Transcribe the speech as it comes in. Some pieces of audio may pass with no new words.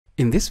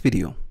In this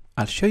video,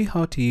 I'll show you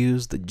how to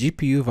use the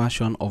GPU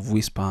version of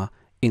Whisper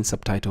in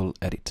Subtitle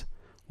Edit.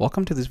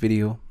 Welcome to this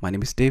video. My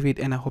name is David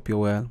and I hope you're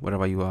well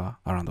wherever you are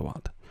around the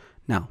world.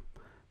 Now,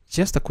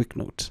 just a quick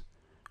note.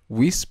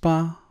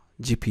 Whisper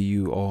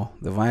GPU or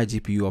the VIA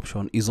GPU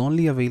option is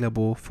only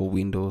available for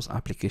Windows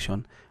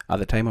application at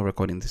the time of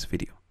recording this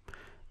video.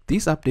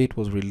 This update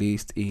was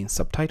released in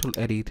Subtitle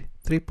Edit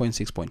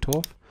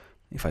 3.6.12.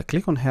 If I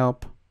click on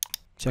Help,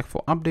 check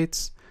for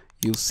updates,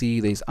 you'll see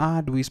there's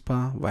Add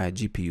Whisper via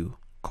GPU,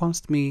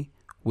 Const-me,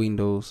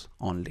 Windows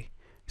only.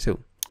 So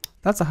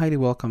that's a highly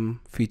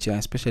welcome feature,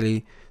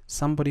 especially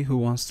somebody who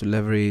wants to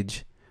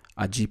leverage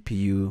a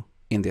GPU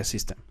in their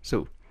system.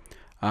 So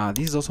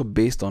this is also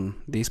based on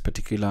this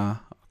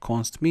particular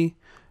Const-me,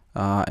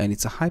 and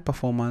it's a high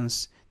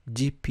performance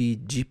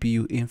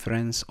GPU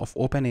inference of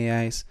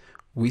OpenAI's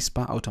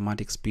Whisper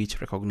automatic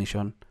speech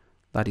recognition,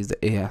 that is the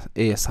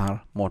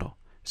ASR model.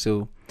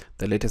 So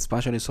the latest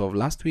version is of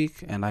last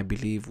week, and I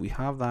believe we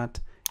have that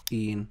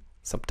in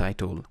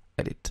Subtitle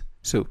Edit.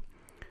 So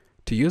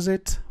to use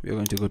it, we're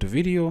going to go to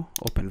Video,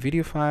 open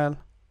video file,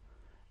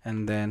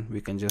 and then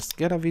we can just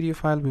get a video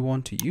file we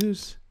want to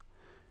use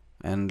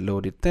and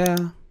load it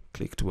there.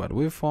 Click to add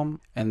waveform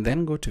and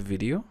then go to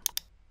Video,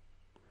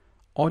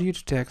 Audio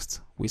to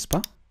Text,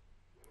 Whisper.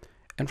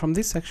 And from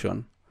this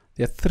section,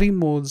 there are three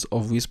modes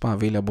of Whisper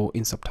available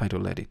in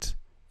Subtitle Edit.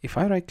 If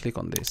I right click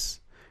on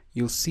this,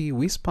 you'll see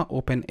Whisper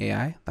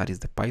OpenAI, that is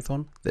the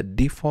Python, the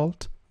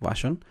default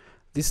version.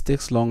 This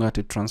takes longer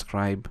to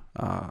transcribe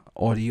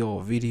audio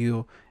or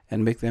video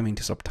and make them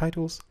into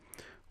subtitles.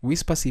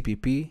 Whisper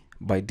CPP,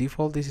 by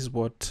default, this is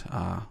what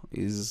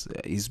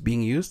is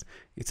being used.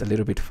 It's a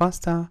little bit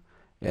faster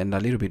and a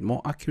little bit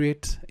more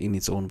accurate in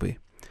its own way.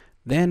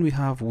 Then we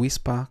have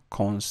Whisper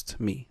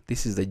Const-me.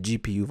 This is the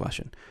GPU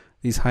version.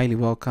 This is highly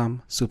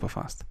welcome, super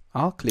fast.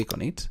 I'll click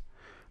on it,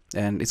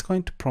 and it's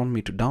going to prompt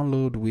me to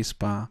download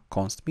Whisper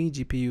Const-me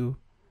GPU.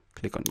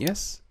 Click on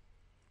yes,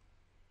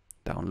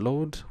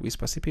 download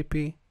Whisper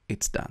CPP,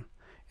 it's done.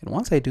 And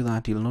once I do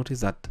that, you'll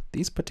notice that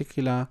this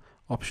particular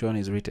option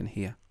is written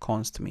here,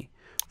 Const-me.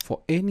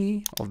 For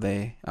any of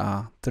the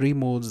three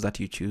modes that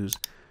you choose,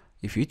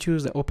 if you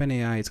choose the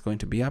OpenAI, it's going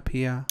to be up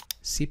here,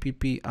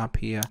 CPP up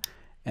here,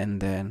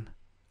 and then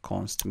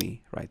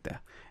Const-me right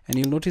there. And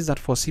you'll notice that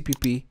for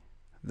CPP,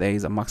 there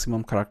is a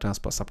maximum characters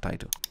per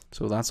subtitle.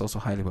 So that's also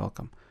highly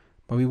welcome.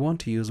 But we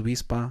want to use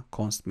Whisper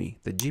Const-me,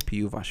 the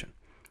GPU version.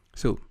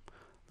 So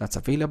that's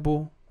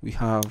available. We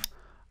have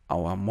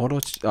our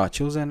model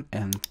chosen,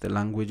 and the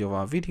language of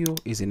our video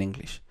is in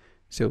English.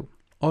 So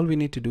all we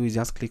need to do is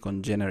just click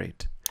on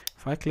generate.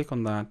 If I click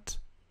on that,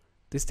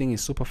 this thing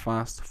is super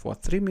fast. For a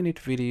 3-minute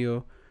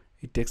video,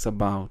 it takes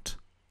about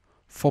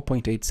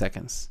 4.8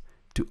 seconds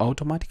to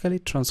automatically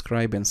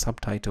transcribe and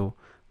subtitle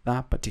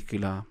that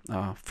particular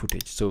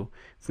footage. So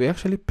if we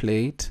actually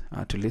play it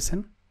to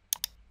listen.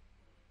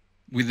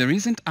 With the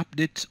recent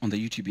update on the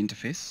YouTube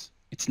interface,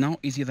 it's now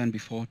easier than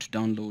before to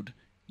download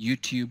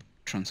YouTube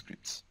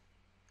transcripts.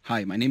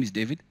 Hi, my name is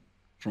David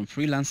from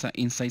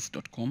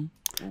freelancerinsights.com.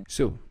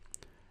 So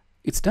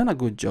it's done a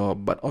good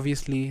job, but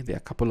obviously there are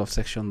a couple of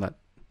sections that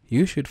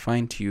you should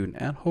fine tune,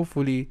 and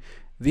hopefully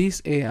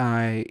this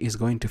AI is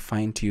going to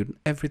fine tune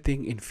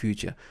everything in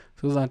future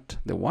so that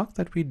the work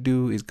that we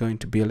do is going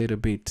to be a little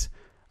bit,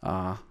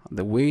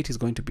 the weight is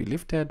going to be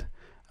lifted.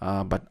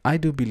 But I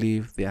do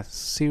believe there are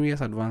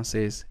serious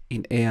advances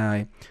in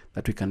AI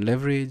that we can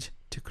leverage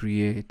to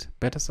create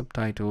better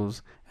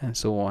subtitles and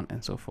so on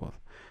and so forth.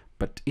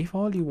 But if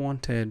all you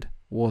wanted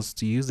was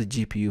to use the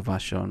GPU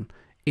version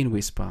in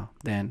Whisper,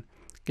 then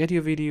get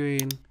your video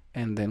in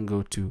and then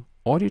go to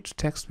Audio to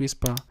Text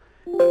Whisper.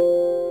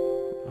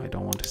 I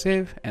don't want to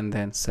save, and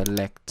then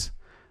select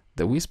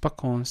the Whisper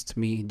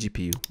Const-me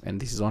GPU. And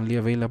this is only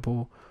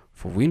available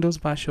for Windows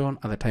version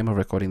at the time of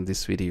recording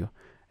this video.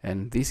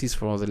 And this is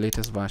for the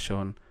latest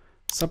version,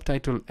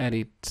 Subtitle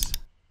Edit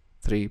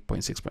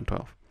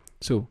 3.6.12.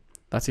 So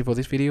that's it for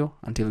this video.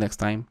 Until next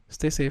time,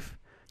 stay safe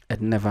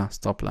and never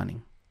stop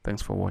learning.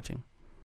 Thanks for watching.